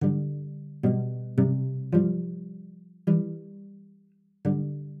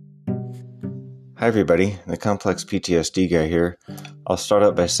Hi everybody, the Complex PTSD guy here. I'll start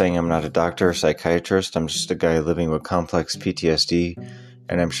out by saying I'm not a doctor or psychiatrist. I'm just a guy living with complex PTSD,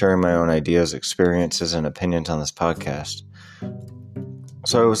 and I'm sharing my own ideas, experiences, and opinions on this podcast.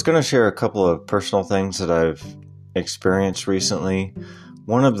 So I was going to share a couple of personal things that I've experienced recently.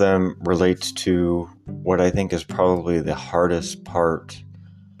 One of them relates to what I think is probably the hardest part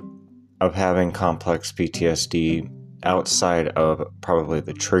of having complex PTSD outside of probably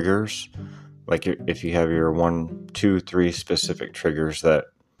the triggers. Like if you have your 1, 2, 3 specific triggers that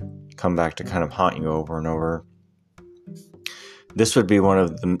come back to kind of haunt you over and over, this would be one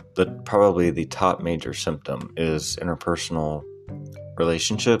of the probably the top major symptom is interpersonal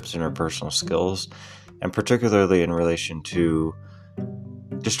relationships, interpersonal skills, and particularly in relation to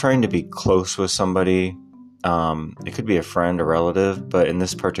just trying to be close with somebody. It could be a friend, a relative, but in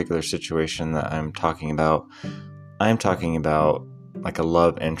this particular situation that I'm talking about like a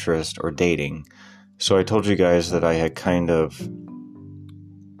love interest or dating. So I told you guys that I had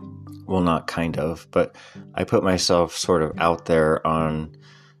but I put myself sort of out there on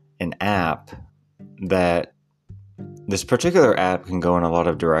an app that this particular app can go in a lot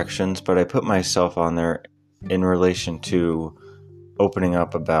of directions, but I put myself on there in relation to opening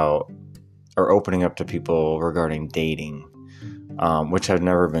up to people regarding dating, which I've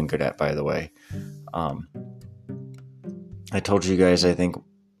never been good at, by the way. I told you guys, I think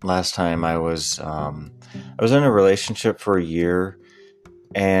last time I was in a relationship for a year,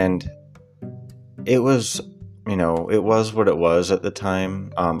 and it was what it was at the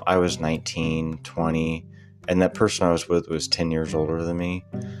time. I was 19, 20, and that person I was with was 10 years older than me.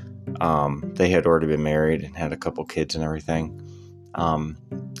 They had already been married and had a couple kids and everything.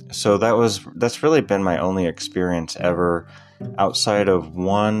 So that's really been my only experience ever outside of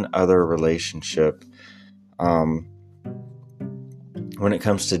one other relationship. When it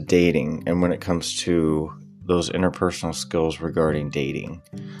comes to dating and when it comes to those interpersonal skills regarding dating.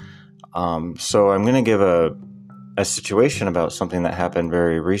 So I'm going to give a situation about something that happened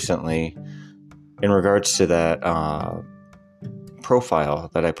very recently in regards to that profile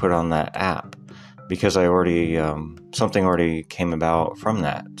that I put on that app, because I already something already came about from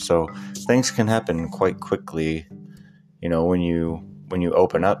that. So things can happen quite quickly, when you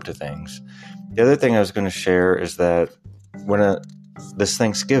open up to things. The other thing I was going to share is that this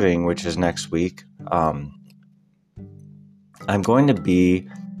Thanksgiving, which is next week, I'm going to be,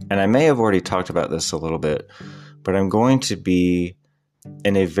 and I may have already talked about this a little bit, but I'm going to be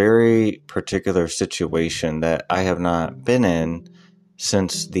in a very particular situation that I have not been in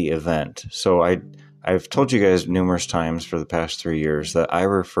since the event. So I've told you guys numerous times for the past 3 years that I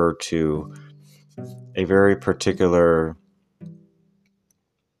refer to a very particular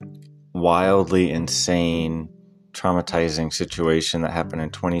wildly insane, traumatizing situation that happened in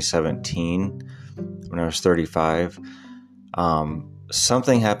 2017 when I was 35.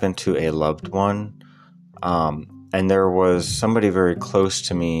 Something happened to a loved one, and there was somebody very close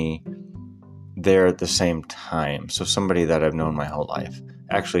to me there at the same time. So somebody that I've known my whole life.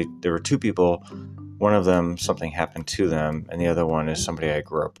 Actually, there were 2 people. One of them, something happened to them, and the other one is somebody I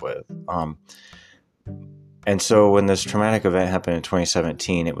grew up with. And so when this traumatic event happened in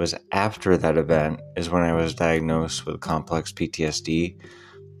 2017, it was after that event is when I was diagnosed with complex PTSD.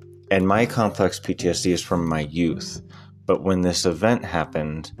 And my complex PTSD is from my youth. But when this event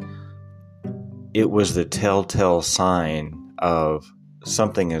happened, it was the telltale sign of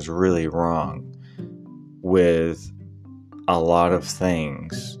something is really wrong with a lot of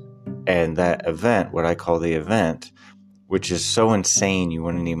things. And that event, what I call the event, which is so insane you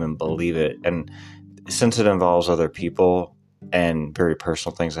wouldn't even believe it. And since it involves other people and very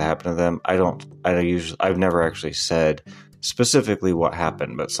personal things that happen to them, I've never actually said specifically what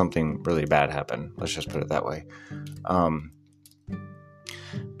happened, but something really bad happened. Let's just put it that way.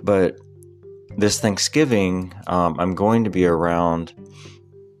 But this Thanksgiving, I'm going to be around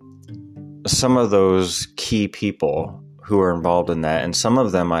some of those key people who are involved in that, and some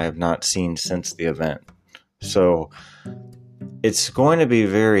of them I have not seen since the event. So it's going to be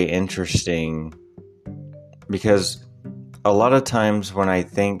very interesting, because a lot of times when I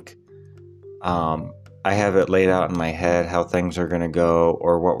think I have it laid out in my head how things are going to go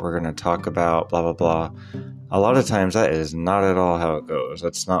or what we're going to talk about, blah, blah, blah, a lot of times that is not at all how it goes.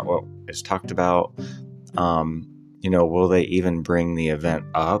 That's not what is talked about. Will they even bring the event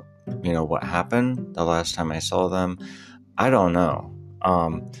up? What happened the last time I saw them? I don't know.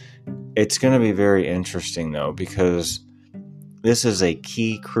 It's going to be very interesting, though, because this is a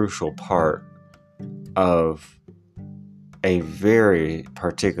key, crucial part of a very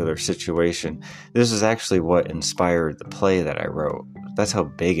particular situation. This is actually what inspired the play that I wrote. That's how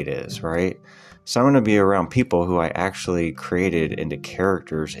big it is, right? So I'm going to be around people who I actually created into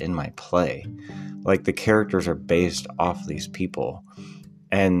characters in my play. Like the characters are based off these people.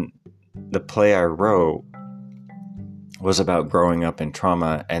 And the play I wrote was about growing up in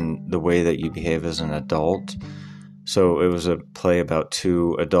trauma and the way that you behave as an adult. So it was a play about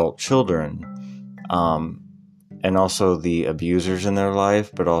two adult children, and also the abusers in their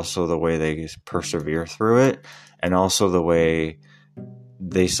life, but also the way they persevere through it, and also the way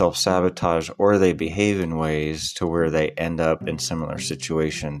they self-sabotage or they behave in ways to where they end up in similar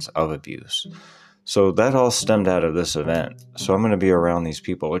situations of abuse. So that all stemmed out of this event. So I'm going to be around these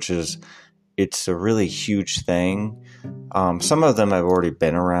people, it's a really huge thing. Some of them I've already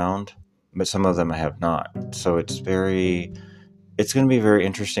been around, but some of them I have not. So it's going to be a very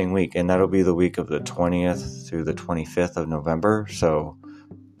interesting week, and that'll be the week of the 20th through the 25th of November. So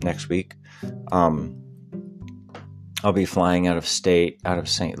next week, I'll be flying out of state, out of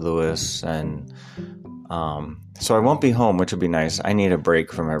St. Louis, and so I won't be home, which would be nice. I need a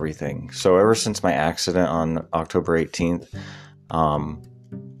break from everything. So ever since my accident on October 18th,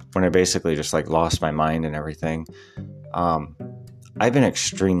 when I basically just like lost my mind and everything, I've been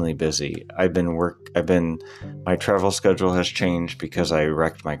extremely busy. My travel schedule has changed because I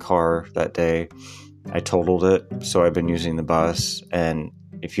wrecked my car that day. I totaled it, so I've been using the bus. And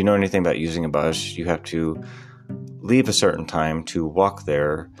if you know anything about using a bus, you have to leave a certain time to walk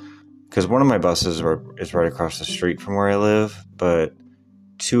there, because one of my buses is right across the street from where I live, but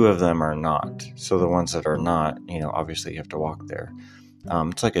two of them are not. So the ones that are not, obviously you have to walk there.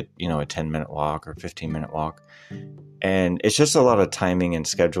 It's like a 10-minute walk or 15-minute walk. And it's just a lot of timing and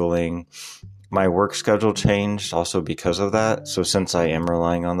scheduling. My work schedule changed also because of that. So since I am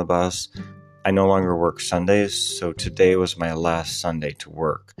relying on the bus, I no longer work Sundays. So today was my last Sunday to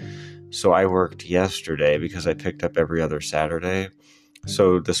work. So I worked yesterday because I picked up every other Saturday.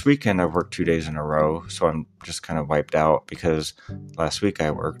 So this weekend I've worked 2 days in a row. So I'm just kind of wiped out because last week I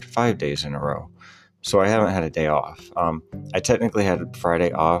worked 5 days in a row. So I haven't had a day off. I technically had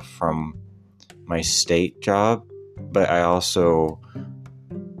Friday off from my state job, but I also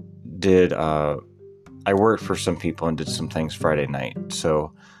did, I worked for some people and did some things Friday night.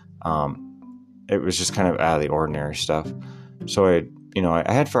 So it was just kind of out of the ordinary stuff. So I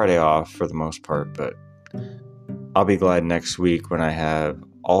had Friday off for the most part, but I'll be glad next week when I have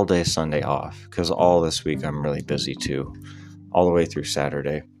all day Sunday off, because all this week I'm really busy too, all the way through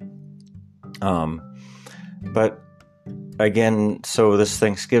Saturday. But again, so this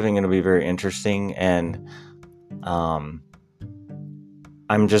Thanksgiving going to be very interesting, and I'm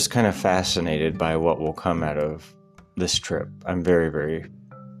just kind of fascinated by what will come out of this trip. I'm very, very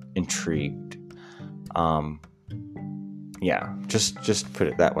intrigued. Just put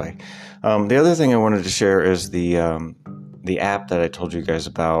it that way. The other thing I wanted to share is the app that I told you guys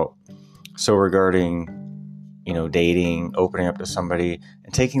about. So regarding, dating, opening up to somebody,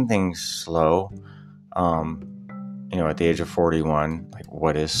 and taking things slow. At the age of 41, like,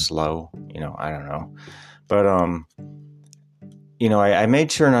 what is slow? I don't know. But, I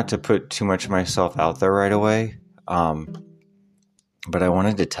made sure not to put too much of myself out there right away. But I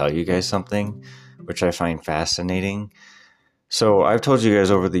wanted to tell you guys something which I find fascinating. So I've told you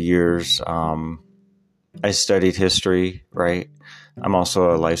guys over the years, I studied history, right? I'm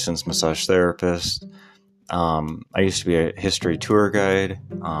also a licensed massage therapist. I used to be a history tour guide.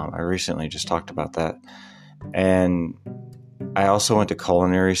 I recently just talked about that. And I also went to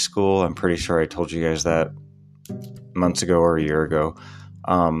culinary school. I'm pretty sure I told you guys that months ago or a year ago.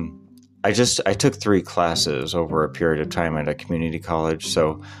 I took 3 classes over a period of time at a community college.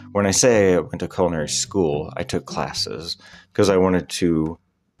 So when I say I went to culinary school, I took classes because I wanted to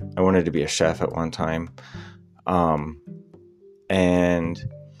be a chef at one time. And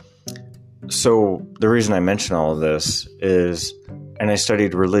so the reason I mention all of this is, and I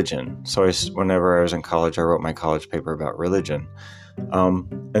studied religion. So whenever I was in college, I wrote my college paper about religion.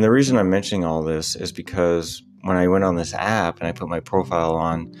 And the reason I'm mentioning all this is because when I went on this app and I put my profile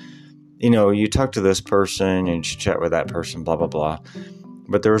on, you talk to this person and you chat with that person, blah, blah, blah.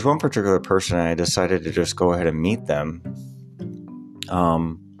 But there was one particular person and I decided to just go ahead and meet them.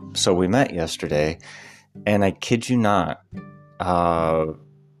 So we met yesterday, and I kid you not,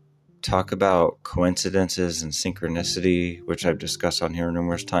 talk about coincidences and synchronicity, which I've discussed on here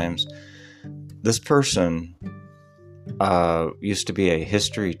numerous times. This person used to be a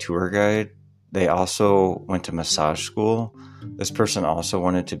history tour guide. They also went to massage school. This person also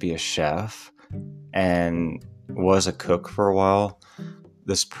wanted to be a chef and was a cook for a while.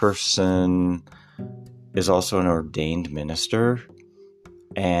 This person is also an ordained minister.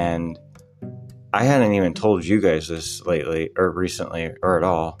 And I hadn't even told you guys this lately or recently or at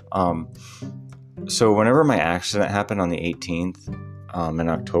all. So whenever my accident happened on the 18th in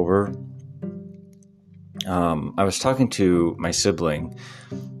October, I was talking to my sibling,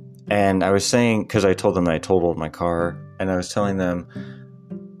 and I was saying, because I told them that I totaled my car, and I was telling them,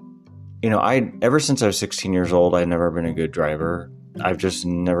 ever since I was 16 years old, I've never been a good driver. I've just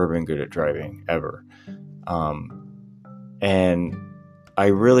never been good at driving, ever. And I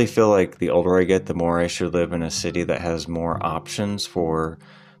really feel like the older I get, the more I should live in a city that has more options for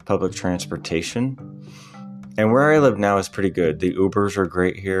public transportation. And where I live now is pretty good. The Ubers are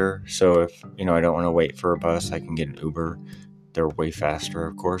great here. So if, I don't want to wait for a bus, I can get an Uber. They're way faster,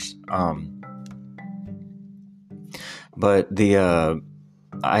 of course. But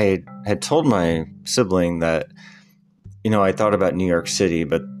I had told my sibling that, I thought about New York City,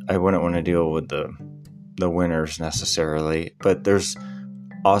 but I wouldn't want to deal with the winters necessarily. But there's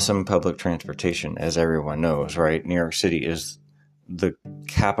awesome public transportation, as everyone knows, right? New York City is the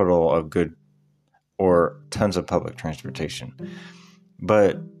capital of good or tons of public transportation.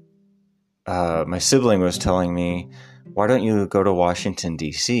 But my sibling was telling me, why don't you go to Washington,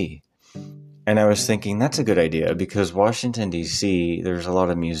 D.C.? And I was thinking, that's a good idea, because Washington, D.C., there's a lot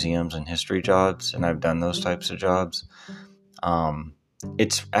of museums and history jobs, and I've done those types of jobs.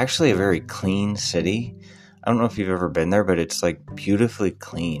 It's actually a very clean city. I don't know if you've ever been there, but it's like beautifully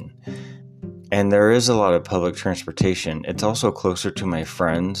clean. And there is a lot of public transportation. It's also closer to my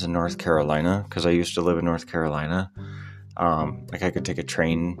friends in North Carolina, because I used to live in North Carolina. Like I could take a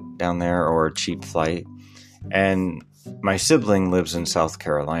train down there or a cheap flight. And my sibling lives in South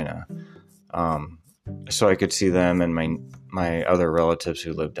Carolina. So I could see them and my other relatives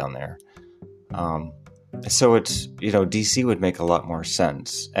who live down there. So it's, DC would make a lot more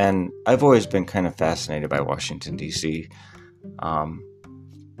sense. And I've always been kind of fascinated by Washington, DC. I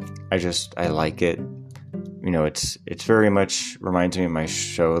like it. It's very much reminds me of my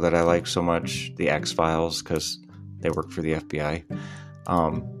show that I like so much, The X-Files, because they work for the FBI.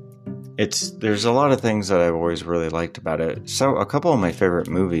 There's a lot of things that I've always really liked about it. So a couple of my favorite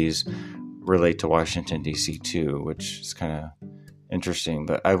movies relate to Washington, D.C. too, which is kind of interesting.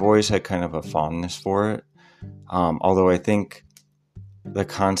 But I've always had kind of a fondness for it. Although I think the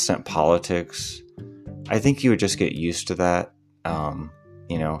constant politics, I think you would just get used to that.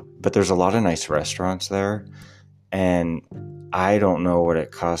 But there's a lot of nice restaurants there. And I don't know what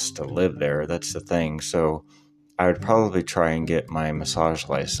it costs to live there. That's the thing. So I would probably try and get my massage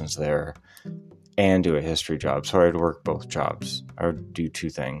license there and do a history job. So I'd work both jobs. I would do two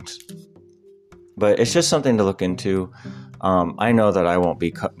things. But it's just something to look into. I know that I won't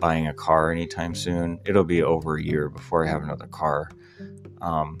be buying a car anytime soon. It'll be over a year before I have another car.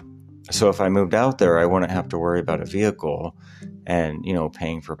 So if I moved out there, I wouldn't have to worry about a vehicle and,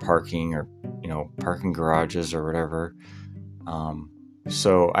 paying for parking or, parking garages or whatever.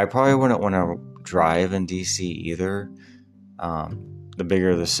 So I probably wouldn't want to drive in DC either. The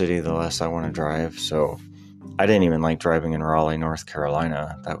bigger the city, the less I want to drive. So I didn't even like driving in Raleigh, North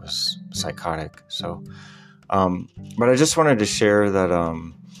Carolina. That was psychotic. So, but I just wanted to share that,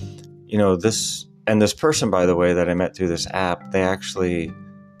 this person, by the way, that I met through this app, they actually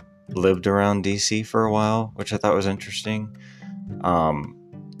lived around DC for a while, which I thought was interesting.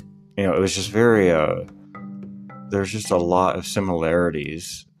 It was just very, there's just a lot of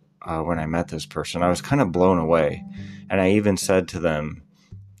similarities when I met this person. I was kind of blown away. And I even said to them,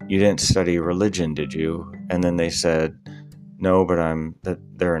 you didn't study religion, did you? And then they said, no, but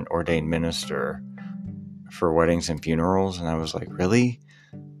they're an ordained minister for weddings and funerals. And I was like, really?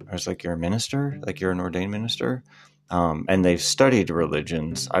 I was like, you're a minister? Like you're an ordained minister? And they've studied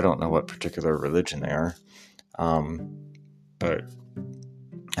religions. I don't know what particular religion they are. But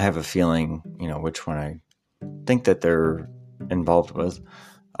I have a feeling, which one I think that they're involved with.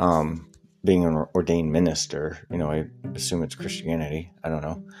 Being an ordained minister, I assume it's Christianity. I don't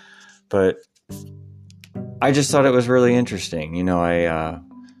know. But I just thought it was really interesting. I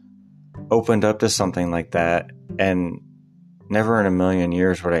opened up to something like that, and never in a million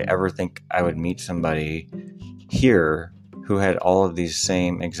years would I ever think I would meet somebody here who had all of these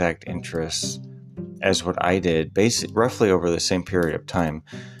same exact interests as what I did, roughly over the same period of time.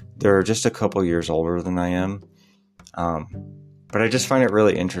 They're just a couple years older than I am. But I just find it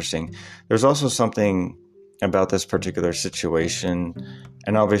really interesting. There's also something about this particular situation,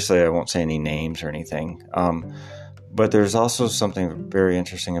 and obviously I won't say any names or anything, but there's also something very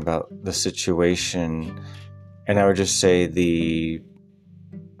interesting about the situation, and I would just say the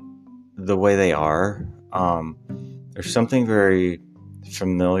way they are. There's something very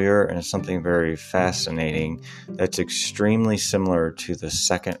familiar and something very fascinating that's extremely similar to the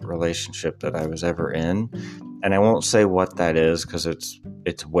second relationship that I was ever in. And I won't say what that is because it's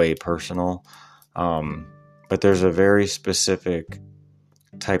way personal. But there's a very specific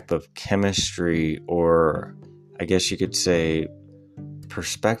type of chemistry, or I guess you could say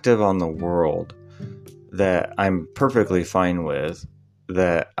perspective on the world, that I'm perfectly fine with,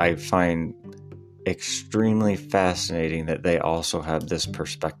 that I find extremely fascinating, that they also have this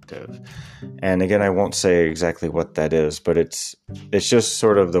perspective. And again, I won't say exactly what that is, but it's just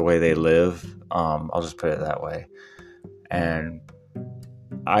sort of the way they live. I'll just put it that way. And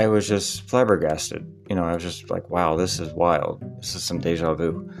I was just flabbergasted. I was just like, wow, this is wild. This is some deja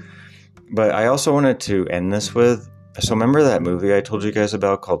vu. But I also wanted to end this with, so remember that movie I told you guys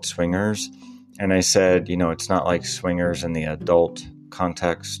about called Swingers? And I said, it's not like Swingers in the adult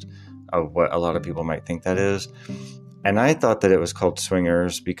context of what a lot of people might think that is. And I thought that it was called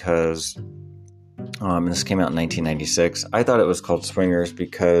Swingers because, this came out in 1996. I thought it was called Swingers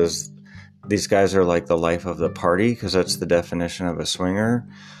because these guys are like the life of the party, because that's the definition of a swinger.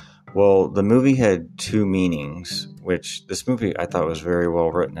 Well, the movie had two meanings, which this movie I thought was very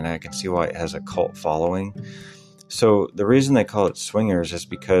well written, and I can see why it has a cult following. So the reason they call it Swingers is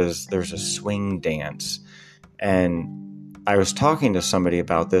because there's a swing dance. And I was talking to somebody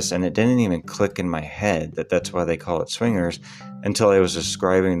about this, and it didn't even click in my head that that's why they call it Swingers until I was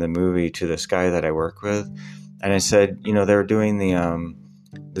describing the movie to this guy that I work with. And I said, they're doing the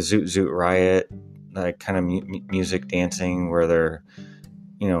Zoot Zoot Riot, like kind of music dancing where they're,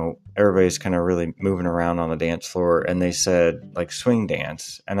 everybody's kind of really moving around on the dance floor, and they said like swing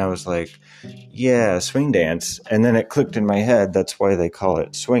dance. And I was like, yeah, swing dance. And then it clicked in my head, that's why they call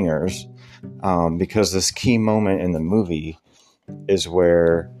it Swingers, because this key moment in the movie is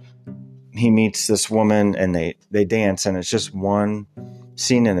where he meets this woman and they dance, and it's just one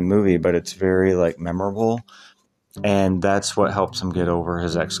scene in the movie, but it's very like memorable. And that's what helps him get over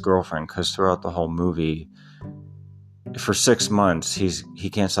his ex-girlfriend, because throughout the whole movie, for 6 months, he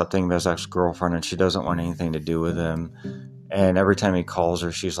can't stop thinking about his ex-girlfriend, and she doesn't want anything to do with him. And every time he calls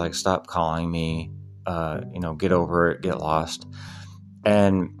her, she's like, stop calling me, get over it, get lost.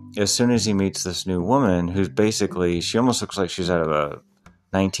 And as soon as he meets this new woman, who's basically, she almost looks like she's out of a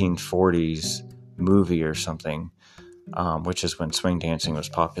 1940s movie or something, which is when swing dancing was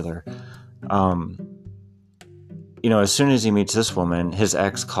popular. As soon as he meets this woman, his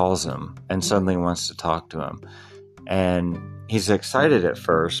ex calls him and suddenly wants to talk to him. And he's excited at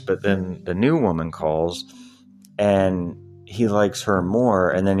first, but then the new woman calls and he likes her more.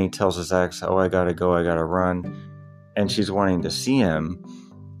 And then he tells his ex, oh, I gotta go, I gotta run. And she's wanting to see him.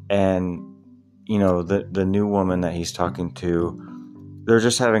 And, the new woman that he's talking to, they're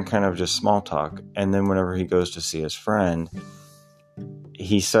just having kind of just small talk. And then whenever he goes to see his friend,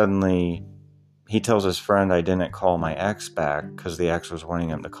 he tells his friend, I didn't call my ex back, because the ex was wanting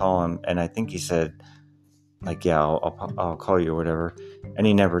him to call him. And I think he said, like, yeah, I'll call you or whatever. And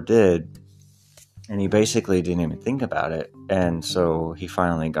he never did. And he basically didn't even think about it. And so he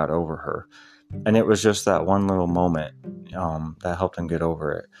finally got over her. And it was just that one little moment that helped him get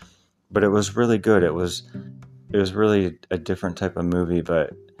over it. But it was really good. It was really a different type of movie.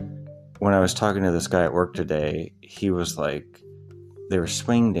 But when I was talking to this guy at work today, he was like, they were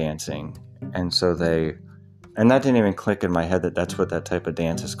swing dancing. And so and that didn't even click in my head that that's what that type of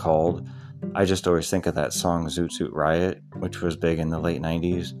dance is called. I just always think of that song Zoot Suit Riot, which was big in the late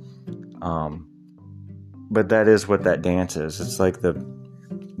 90s. But that is what that dance is. It's like the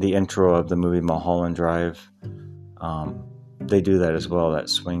intro of the movie Mulholland Drive. They do that as well, that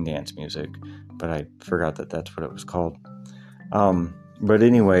swing dance music. But I forgot that that's what it was called. But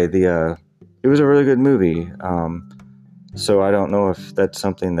anyway, it was a really good movie. So I don't know if that's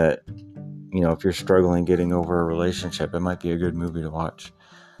something that, if you're struggling getting over a relationship, it might be a good movie to watch.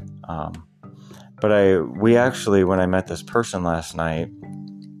 But we actually, when I met this person last night,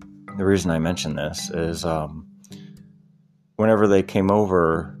 the reason I mentioned this is, whenever they came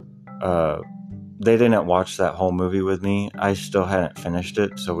over, they didn't watch that whole movie with me. I still hadn't finished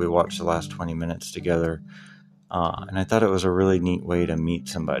it, so we watched the last 20 minutes together. And I thought it was a really neat way to meet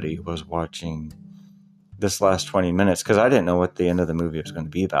somebody, was watching this last 20 minutes, because I didn't know what the end of the movie was going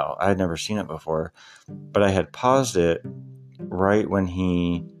to be about. I had never seen it before, but I had paused it right when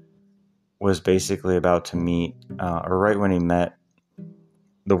he was basically about to meet, or right when he met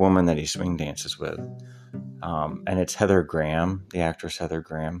the woman that he swing dances with. And it's Heather Graham, the actress Heather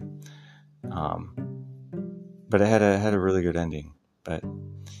Graham. But it had a really good ending. But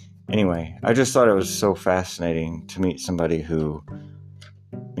anyway, I just thought it was so fascinating to meet somebody who,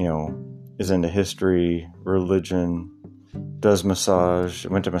 is into history, religion, does massage,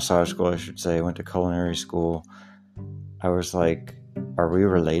 went to massage school, I should say, went to culinary school. I was like, are we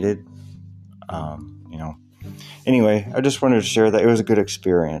related? Anyway, I just wanted to share that it was a good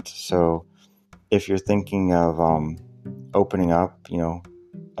experience. So if you're thinking of opening up,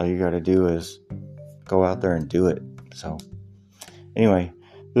 all you got to do is go out there and do it. So anyway,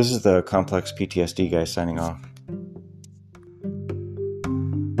 this is the Complex PTSD guy signing off.